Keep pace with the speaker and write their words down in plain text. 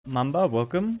Mamba,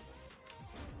 welcome.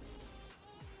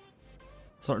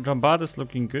 So Jambard is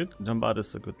looking good. Jambard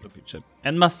is a good looking chip.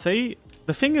 And Marseille,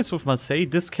 the thing is with Marseille,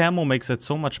 this camo makes it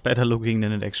so much better looking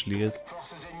than it actually is.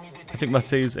 I think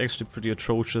Marseille is actually pretty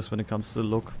atrocious when it comes to the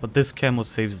look, but this camo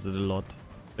saves it a lot.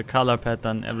 The color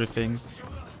pattern, everything,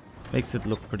 makes it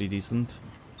look pretty decent.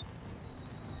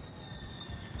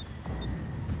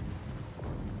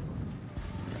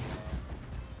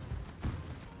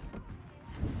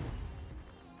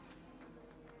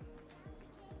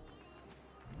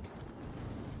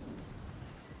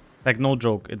 Like, no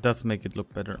joke, it does make it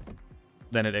look better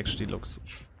than it actually looks,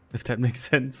 if that makes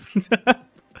sense.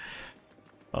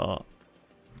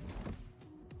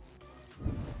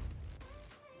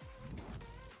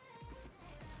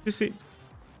 You see?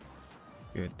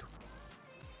 Good.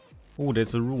 Oh,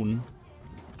 there's a rune.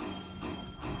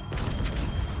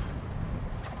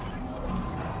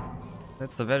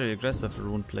 That's a very aggressive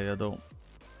rune player, though.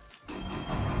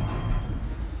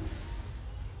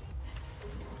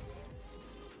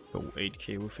 Go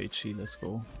 8k with HE, let's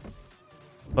go.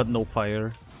 But no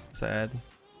fire. Sad.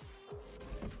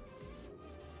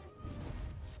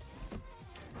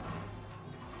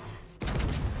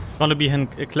 Gonna be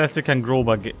a classic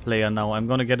Hangroba player now. I'm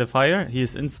gonna get a fire. He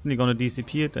is instantly gonna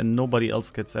DCP it and nobody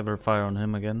else gets ever fire on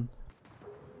him again.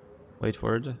 Wait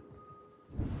for it.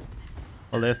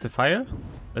 Well, there's the fire.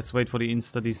 Let's wait for the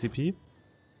insta DCP.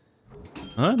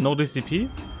 Huh? No DCP?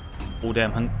 Oh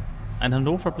damn. An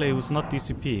Hannover player who's not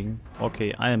DCPing.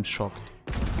 Okay, I am shocked.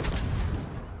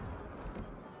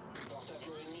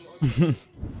 I'm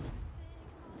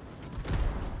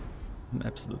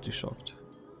absolutely shocked.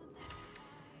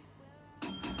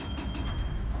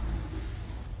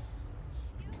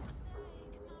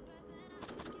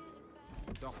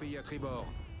 Torpille à tribord.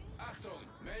 Achtung,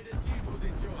 melde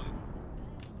Zielposition.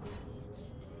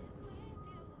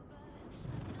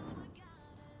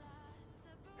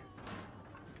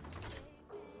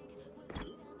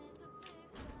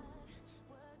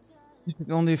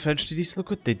 Only French TDs look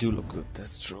good? They do look good,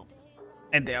 that's true.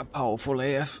 And they are powerful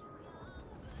AF.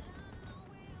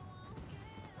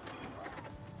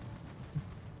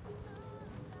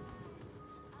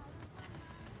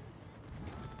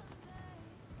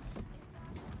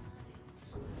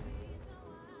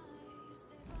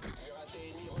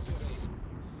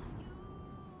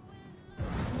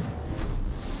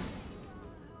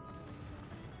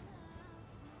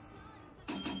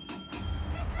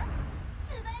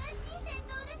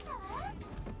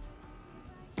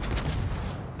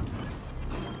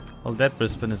 Well, that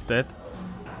Brisbane is dead.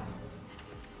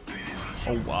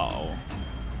 Oh wow.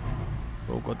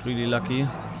 Bro got really lucky.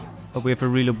 But we have a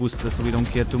reload booster, so we don't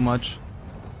care too much.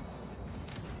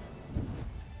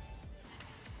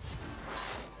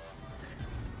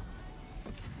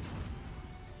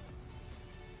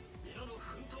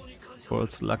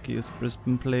 World's luckiest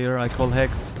Brisbane player, I call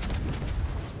Hex.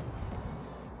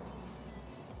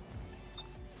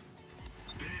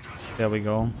 There we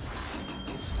go.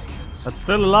 But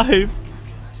still alive!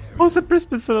 How is that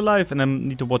Brisbane still alive? And I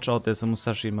need to watch out, there's a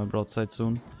Musashi in my broadside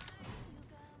soon.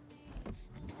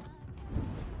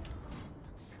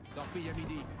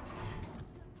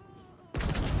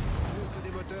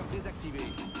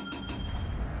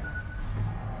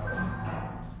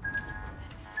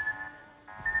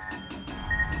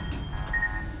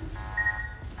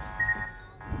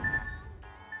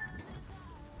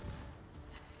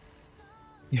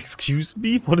 Excuse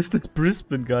me? What is that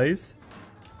Brisbane, guys?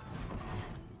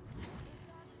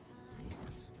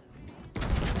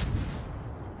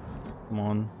 Come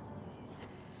on.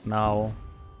 Now.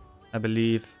 I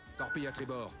believe.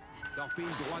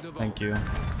 Thank you.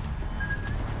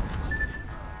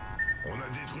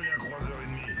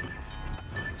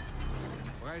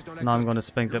 Now I'm gonna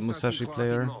spank that Musashi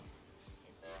player.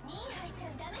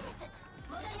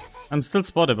 I'm still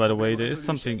spotted, by the way. There is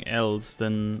something else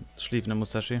than Schlieffen and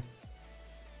Musashi.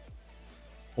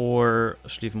 Or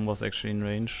Schlieffen was actually in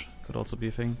range. Could also be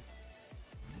a thing.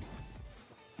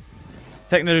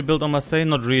 Secondary build on Marseille?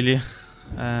 Not really.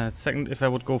 Second, if I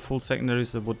would go full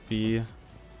secondaries, it would be...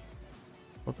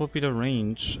 What would be the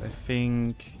range? I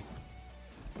think...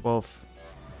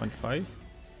 12.5?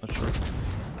 Not sure.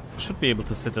 Should be able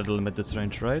to sit at the limit this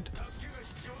range, right?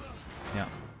 Yeah.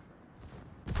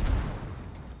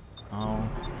 Oh.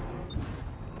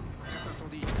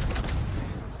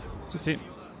 You see.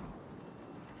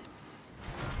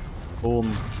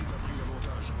 Boom.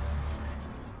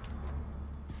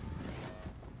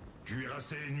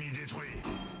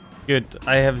 Good.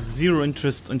 I have zero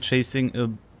interest in chasing a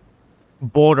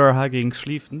border hugging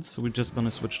Schlieffen, so we're just gonna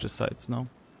switch the sides now.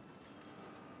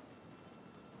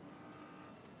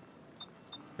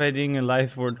 Fading a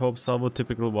life word hope salvo,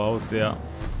 typical wows, yeah.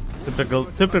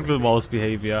 Typical wows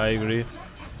behavior, I agree.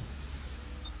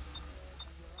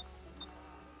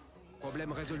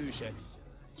 Problème résolu, chef.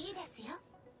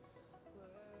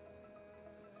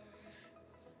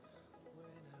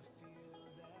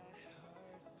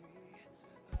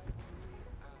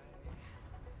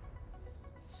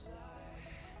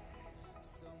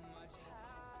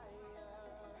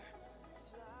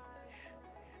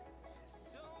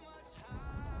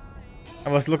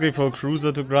 I was looking for a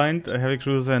cruiser to grind, a heavy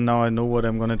cruiser, and now I know what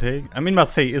I'm gonna take. I mean,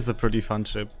 Marseille is a pretty fun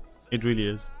ship. It really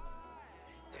is.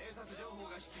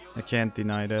 I can't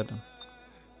deny that.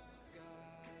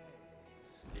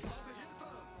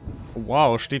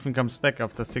 Wow, Stephen comes back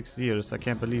after 6 years. I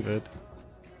can't believe it.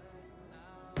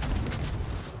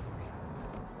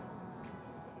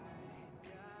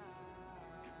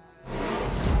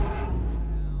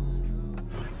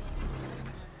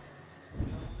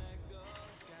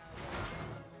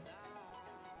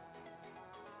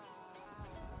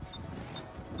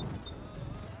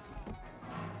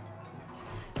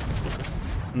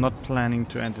 Not planning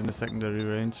to enter the secondary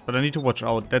range, but I need to watch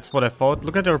out. That's what I thought.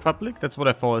 Look at the Republic. That's what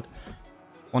I thought.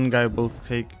 One guy will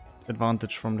take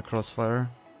advantage from the crossfire.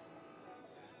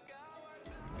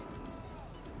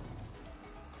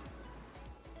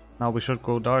 Now we should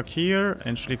go dark here,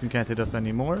 and Schlieffen can't hit us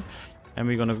anymore. And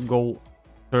we're gonna go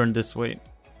turn this way.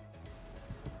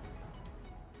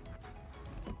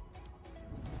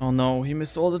 Oh no, he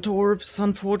missed all the torps.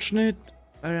 Unfortunate.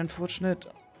 Very unfortunate.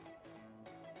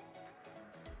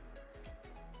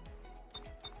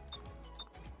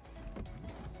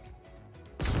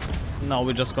 Now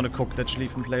we're just gonna cook that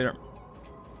Schlieffen player.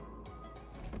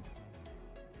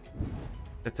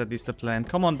 That's at least the plan.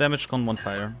 Come on, damage con 1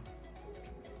 fire.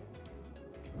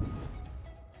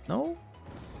 No?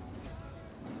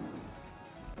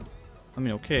 I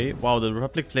mean, okay. Wow, the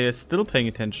Republic player is still paying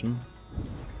attention.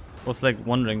 I was like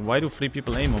wondering, why do 3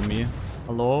 people aim on me?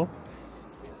 Hello?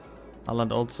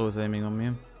 Alan also is aiming on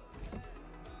me.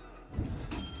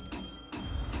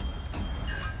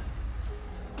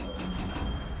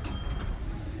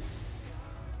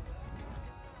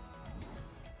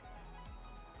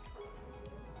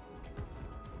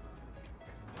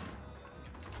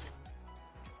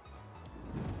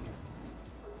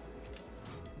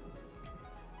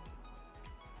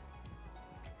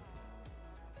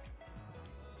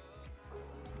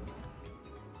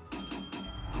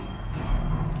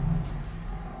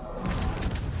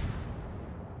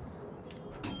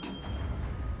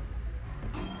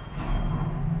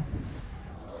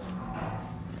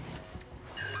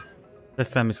 This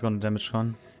time he's gonna damage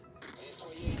con.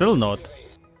 Still not.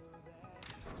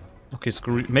 Okay,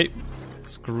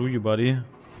 screw you, buddy.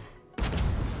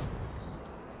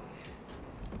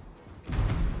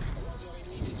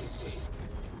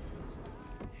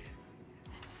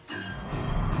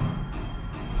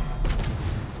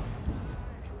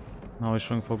 Now he's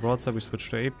showing for broadside, we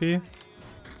switch to AP.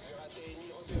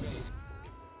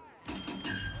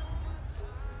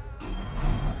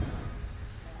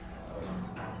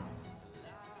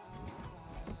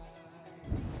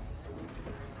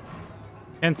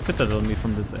 Can't citadel me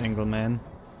from this angle, man.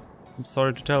 I'm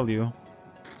sorry to tell you.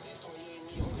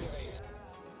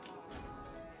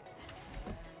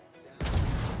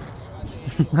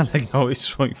 I like how he's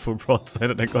showing for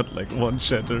broadside and I got like 1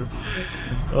 shatter.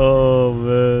 Oh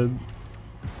man.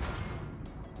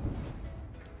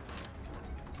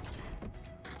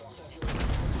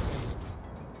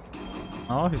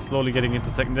 Oh, he's slowly getting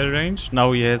into secondary range.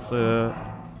 Now he has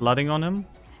flooding on him.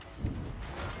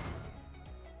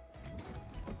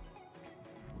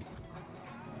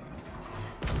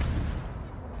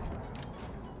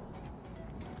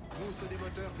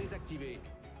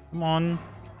 Come on.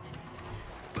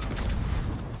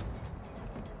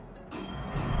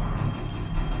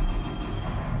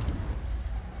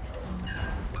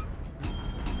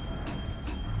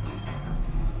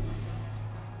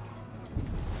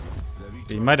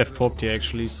 He might have torped here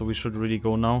actually, so we should really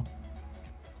go now.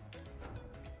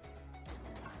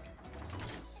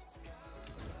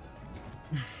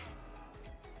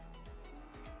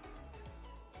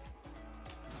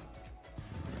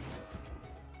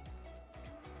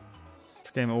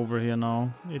 Game over here now.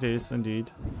 It is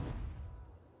indeed.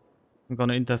 I'm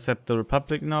gonna intercept the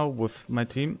Republic now with my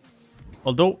team.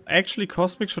 Although actually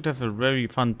Cosmic should have a very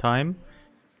fun time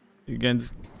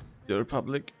against the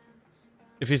Republic.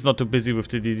 If he's not too busy with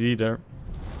the DD there.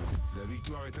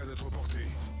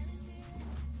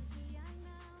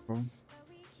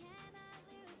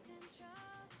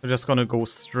 We're just gonna go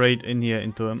straight in here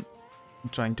into him. I'm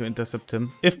trying to intercept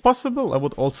him. If possible, I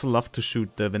would also love to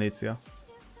shoot the Venezia.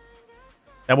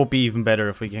 That would be even better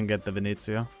if we can get the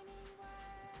Venezia.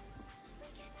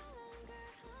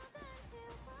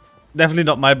 Definitely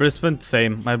not my Brisbane.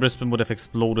 Same. My Brisbane would have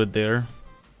exploded there.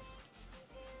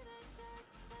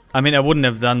 I mean, I wouldn't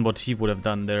have done what he would have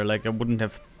done there. Like, I wouldn't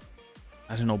have,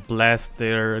 I don't know, blast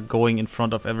there, going in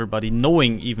front of everybody,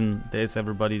 knowing even there's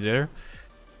everybody there.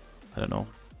 I don't know.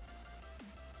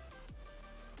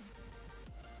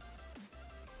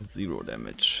 0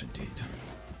 damage, indeed.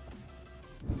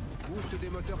 Boost des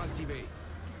moteurs activé.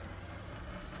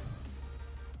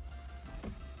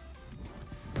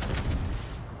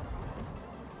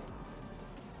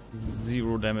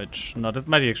 Zero damage. No, that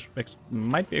might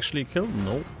be actually a kill.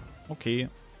 No. Okay.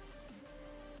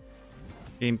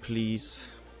 Game, please.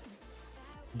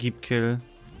 Keep kill.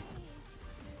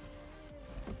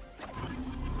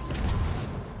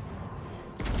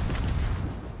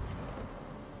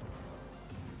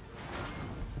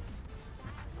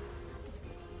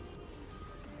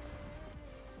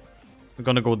 We're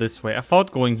gonna go this way. I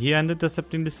thought going here and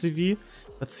intercepting the CV,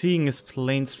 but seeing his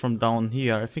planes from down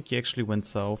here, I think he actually went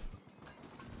south.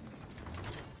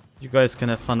 You guys can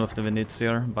have fun with the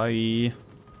Venezia. Bye.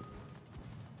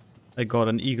 I got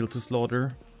an eagle to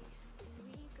slaughter.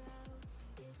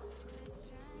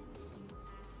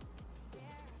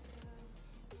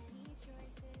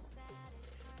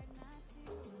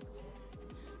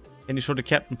 Can you show the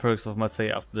captain perks of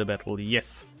Marseille after the battle?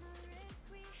 Yes.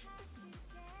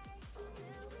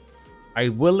 I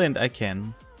will and I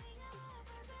can.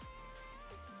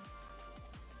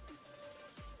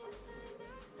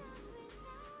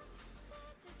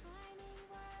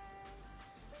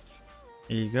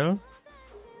 Eagle.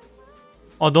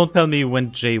 Oh, don't tell me you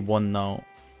went J1 now.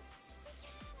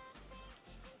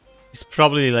 He's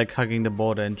probably like hugging the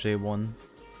border in J1.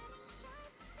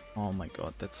 Oh my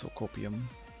god, that's so copium.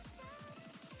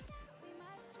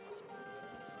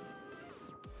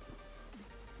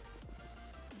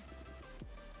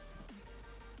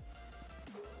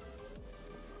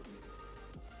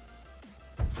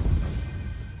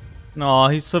 No,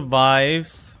 he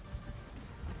survives.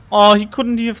 Oh, he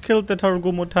couldn't have killed that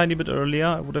Harugumo a tiny bit earlier.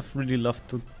 I would have really loved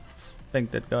to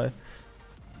spank that guy.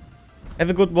 Have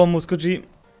a good one, Muskuji.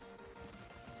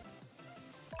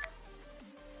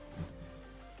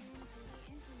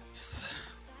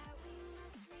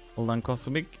 Hold on,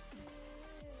 Cosmic.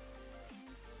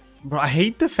 Bro, I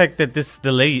hate the fact that this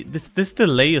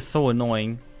delay is so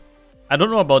annoying. I don't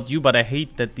know about you, but I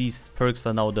hate that these perks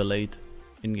are now delayed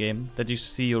in game. That you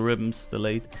see your ribbons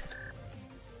delayed.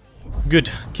 Good.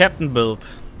 Captain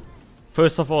build.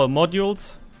 First of all,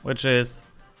 modules, which is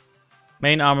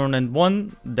main armament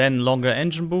 1, then longer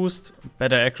engine boost,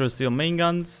 better accuracy on main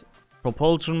guns,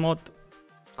 propulsion mod,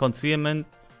 concealment,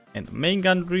 and main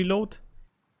gun reload.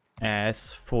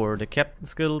 As for the captain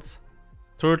skills,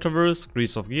 turret traverse,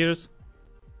 grease of gears,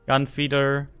 gun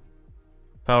feeder,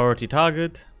 priority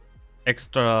target,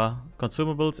 extra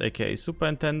consumables aka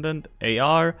superintendent,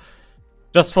 AR,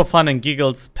 just for fun and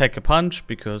giggles, pack a punch,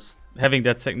 because having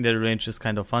that secondary range is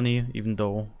kind of funny, even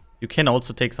though you can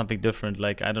also take something different,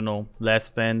 like, I don't know, last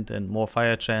stand and more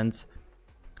fire chance,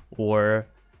 or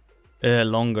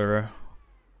longer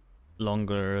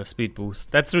speed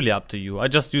boost. That's really up to you. I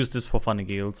just use this for fun and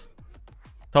giggles.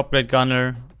 Top grade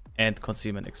gunner and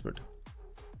concealment expert.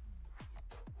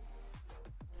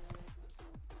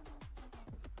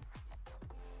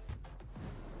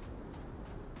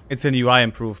 It's an UI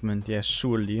improvement, yes,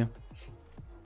 surely.